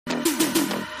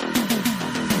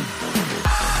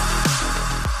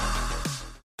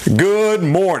Good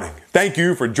morning. Thank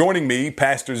you for joining me,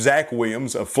 Pastor Zach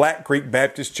Williams of Flat Creek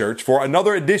Baptist Church, for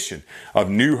another edition of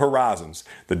New Horizons,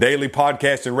 the daily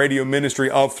podcast and radio ministry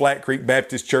of Flat Creek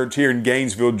Baptist Church here in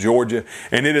Gainesville, Georgia.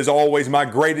 And it is always my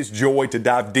greatest joy to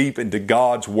dive deep into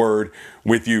God's Word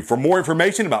with you. For more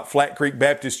information about Flat Creek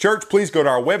Baptist Church, please go to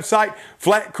our website,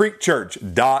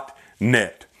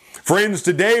 flatcreekchurch.net. Friends,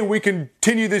 today we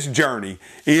continue this journey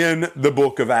in the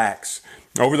book of Acts.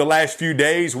 Over the last few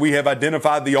days, we have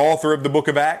identified the author of the book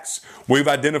of Acts. We've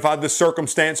identified the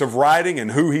circumstance of writing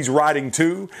and who he's writing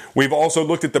to. We've also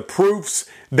looked at the proofs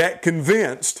that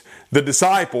convinced the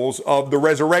disciples of the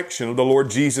resurrection of the Lord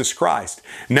Jesus Christ.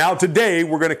 Now today,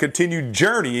 we're going to continue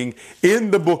journeying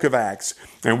in the book of Acts,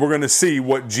 and we're going to see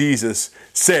what Jesus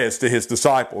says to his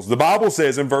disciples. The Bible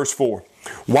says in verse 4,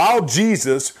 "While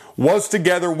Jesus was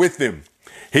together with them,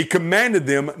 he commanded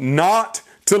them not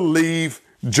to leave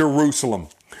Jerusalem,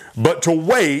 but to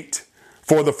wait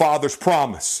for the Father's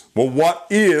promise." Well, what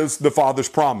is the Father's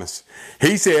promise?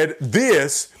 He said,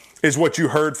 "This is what you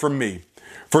heard from me.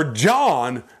 For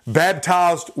John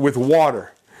baptized with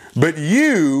water, but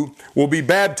you will be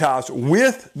baptized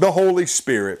with the Holy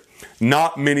Spirit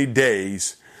not many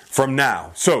days from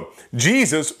now." So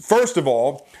Jesus, first of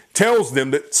all, tells them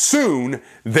that soon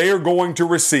they are going to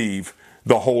receive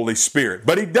the Holy Spirit.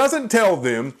 But he doesn't tell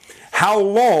them how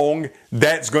long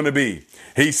that's going to be.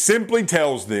 He simply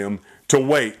tells them to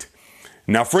wait.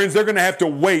 Now, friends, they're going to have to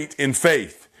wait in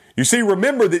faith. You see,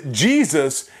 remember that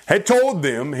Jesus had told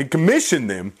them, he commissioned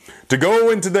them to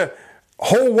go into the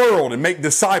whole world and make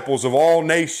disciples of all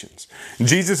nations.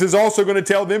 Jesus is also going to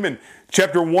tell them in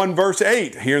chapter 1, verse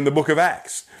 8, here in the book of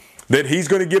Acts, that he's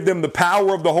going to give them the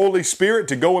power of the Holy Spirit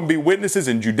to go and be witnesses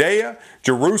in Judea,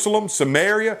 Jerusalem,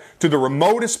 Samaria, to the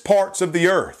remotest parts of the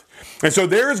earth. And so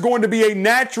there is going to be a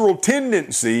natural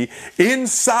tendency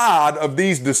inside of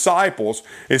these disciples,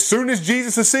 as soon as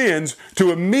Jesus ascends,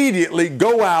 to immediately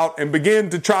go out and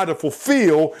begin to try to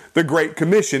fulfill the Great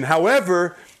Commission.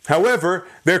 However,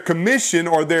 their commission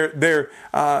or their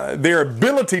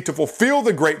ability to fulfill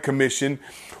the Great Commission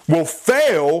will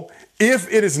fail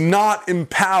if it is not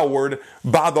empowered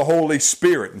by the Holy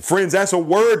Spirit. And friends, that's a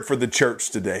word for the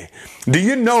church today. Do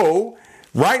you know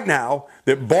right now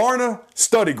that Barna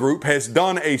Study Group has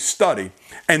done a study,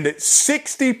 and that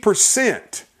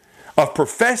 60% of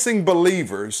professing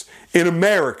believers in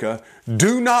America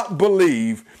do not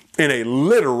believe in a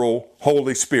literal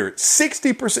Holy Spirit?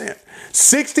 60%.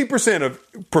 60% of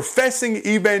professing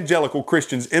evangelical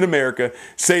Christians in America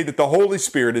say that the Holy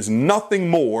Spirit is nothing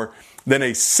more than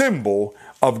a symbol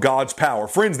of God's power.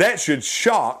 Friends, that should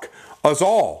shock us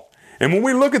all. And when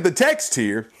we look at the text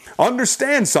here,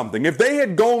 understand something. If they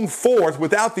had gone forth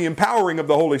without the empowering of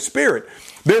the Holy Spirit,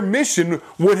 their mission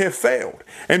would have failed.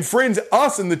 And friends,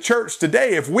 us in the church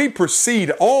today, if we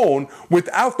proceed on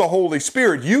without the Holy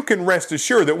Spirit, you can rest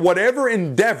assured that whatever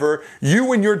endeavor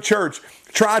you and your church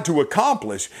try to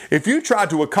accomplish, if you try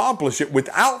to accomplish it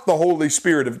without the Holy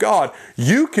Spirit of God,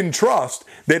 you can trust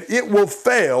that it will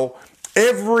fail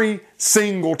every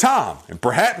single time. And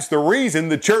perhaps the reason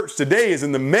the church today is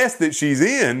in the mess that she's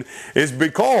in is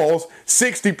because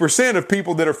 60% of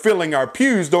people that are filling our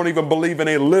pews don't even believe in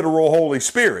a literal Holy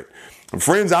Spirit. And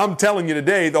friends, I'm telling you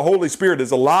today, the Holy Spirit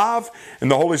is alive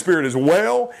and the Holy Spirit is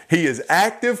well. He is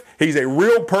active. He's a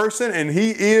real person and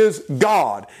he is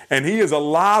God. And he is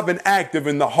alive and active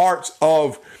in the hearts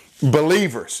of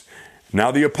believers.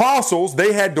 Now, the apostles,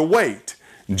 they had to wait.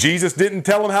 Jesus didn't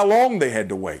tell them how long they had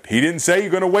to wait. He didn't say you're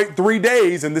going to wait 3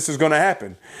 days and this is going to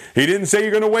happen. He didn't say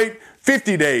you're going to wait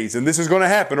 50 days and this is going to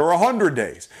happen, or 100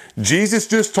 days. Jesus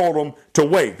just told them to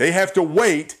wait. They have to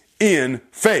wait in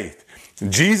faith.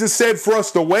 Jesus said for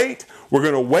us to wait. We're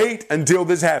going to wait until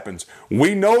this happens.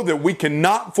 We know that we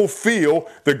cannot fulfill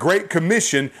the Great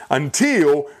Commission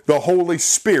until the Holy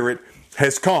Spirit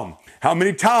has come. How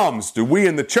many times do we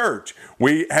in the church,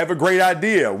 we have a great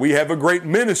idea, we have a great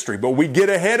ministry, but we get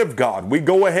ahead of God. We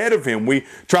go ahead of Him. We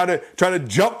try to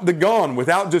jump the gun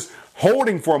without just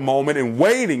holding for a moment and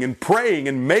waiting and praying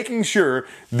and making sure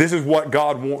this is what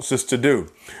God wants us to do.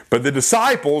 But the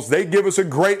disciples, they give us a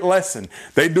great lesson.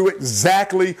 They do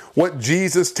exactly what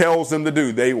Jesus tells them to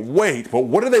do. They wait. But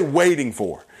what are they waiting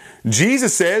for?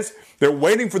 Jesus says they're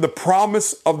waiting for the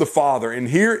promise of the Father. And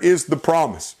here is the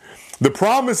promise. The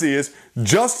promise is,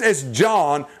 just as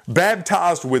John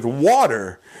baptized with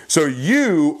water, so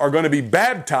you are going to be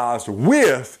baptized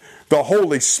with the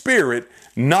Holy Spirit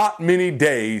not many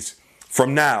days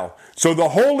from now. So the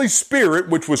Holy Spirit,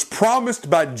 which was promised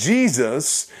by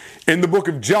Jesus in the book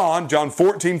of John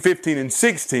 14, 15, and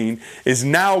 16, is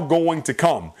now going to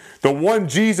come. The one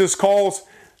Jesus calls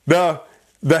the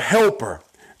Helper,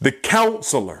 the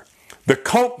counselor, the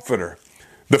comforter,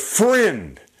 the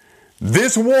friend.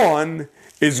 This one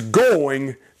is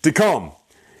going to come.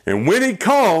 And when he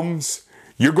comes,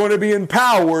 you're going to be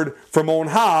empowered from on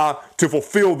high to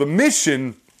fulfill the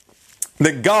mission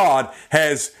that God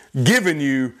has given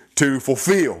you to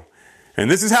fulfill. And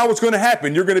this is how it's going to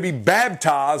happen. You're going to be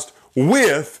baptized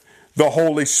with the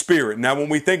Holy Spirit. Now, when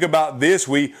we think about this,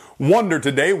 we wonder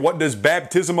today, what does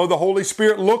baptism of the Holy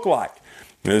Spirit look like?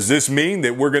 Does this mean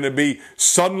that we're going to be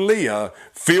suddenly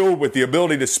filled with the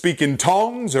ability to speak in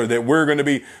tongues, or that we're going to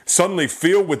be suddenly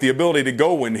filled with the ability to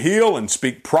go and heal and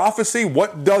speak prophecy?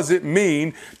 What does it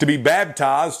mean to be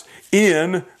baptized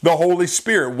in the Holy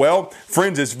Spirit? Well,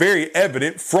 friends, it's very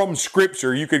evident from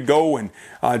Scripture. You could go and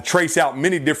trace out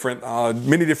many different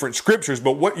scriptures,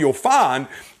 but what you'll find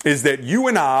is that you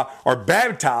and I are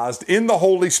baptized in the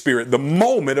Holy Spirit the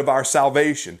moment of our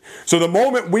salvation. So the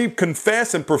moment we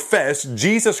confess and profess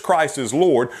Jesus Christ as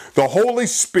Lord, the Holy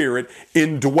Spirit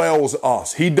indwells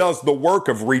us. He does the work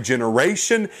of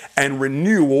regeneration and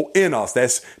renewal in us.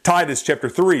 That's Titus chapter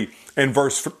 3 and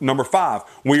verse number 5.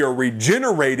 We are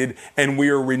regenerated and we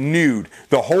are renewed.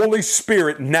 The Holy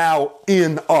Spirit now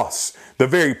in us. The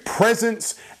very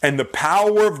presence and the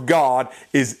power of God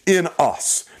is in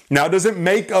us. Now, it doesn't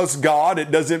make us God.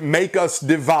 It doesn't make us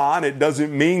divine. It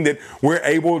doesn't mean that we're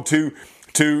able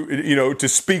to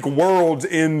speak worlds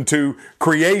into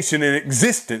creation and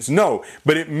existence. No,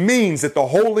 but it means that the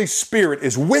Holy Spirit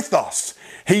is with us.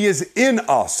 He is in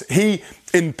us. He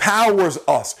empowers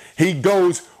us. He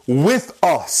goes with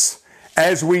us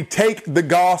as we take the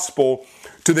gospel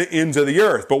to the ends of the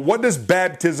earth. But what does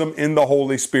baptism in the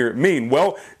Holy Spirit mean?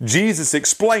 Well, Jesus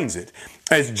explains it.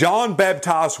 As John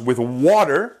baptized with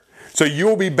water, so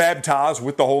you'll be baptized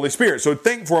with the Holy Spirit. So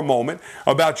think for a moment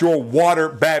about your water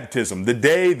baptism. The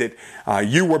day that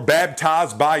you were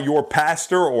baptized by your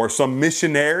pastor or some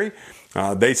missionary,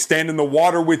 they stand in the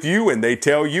water with you and they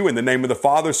tell you, in the name of the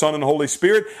Father, Son, and Holy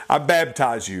Spirit, I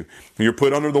baptize you. You're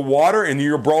put under the water and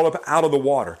you're brought up out of the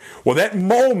water. Well, that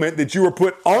moment that you were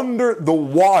put under the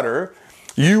water,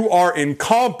 you are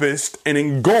encompassed and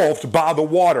engulfed by the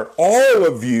water. All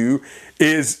of you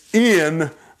is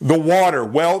in the water.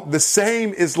 Well, the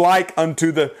same is like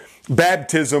unto the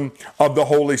baptism of the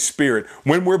Holy Spirit.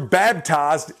 When we're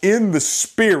baptized in the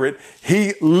Spirit,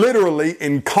 He literally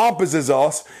encompasses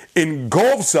us,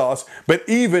 engulfs us, but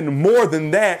even more than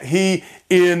that, He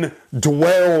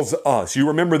indwells us. You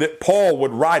remember that Paul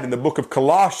would write in the book of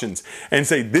Colossians and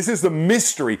say, this is the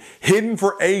mystery hidden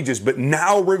for ages, but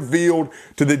now revealed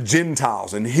to the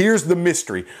Gentiles. And here's the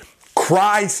mystery: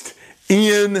 Christ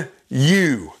in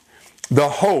you, the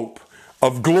hope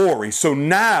of glory. So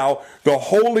now the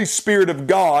Holy Spirit of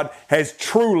God has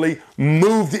truly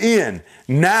moved in.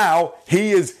 Now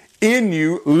He is in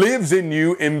you, lives in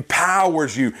you,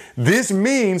 empowers you. This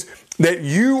means that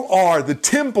you are the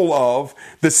temple of,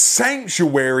 the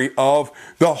sanctuary of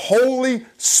the Holy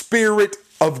Spirit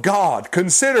of God.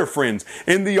 Consider, friends,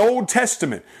 in the Old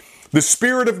Testament, the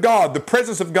Spirit of God, the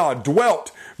presence of God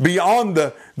dwelt beyond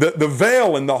the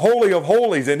veil in the Holy of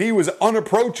Holies, and He was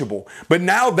unapproachable. But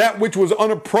now that which was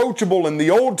unapproachable in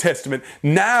the Old Testament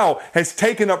now has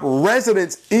taken up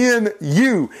residence in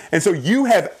you. And so you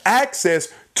have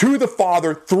access to the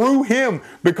Father through Him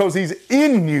because He's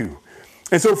in you.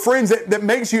 And so, friends, that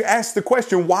makes you ask the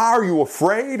question, why are you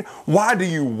afraid? Why do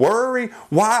you worry?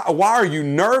 Why are you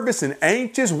nervous and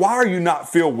anxious? Why are you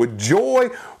not filled with joy?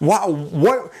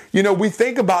 We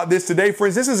think about this today,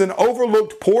 friends. This is an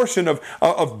overlooked portion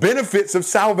of benefits of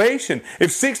salvation. If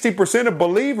 60% of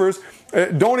believers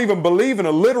don't even believe in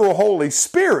a literal Holy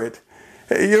Spirit,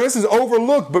 this is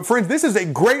overlooked. But friends, this is a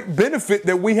great benefit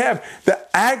that we have. The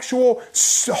actual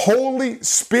Holy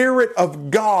Spirit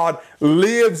of God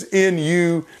lives in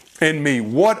you and me.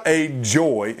 What a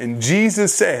joy. And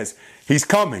Jesus says He's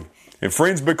coming. And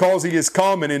friends, because He has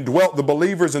come and indwelt the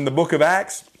believers in the book of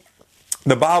Acts,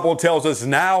 the Bible tells us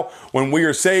now when we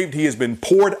are saved, He has been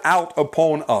poured out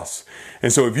upon us.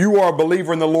 And so if you are a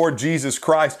believer in the Lord Jesus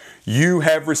Christ, you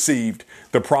have received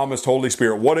the promised Holy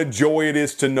Spirit. What a joy it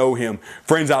is to know Him.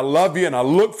 Friends, I love you and I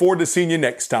look forward to seeing you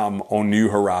next time on New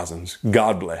Horizons.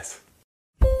 God bless.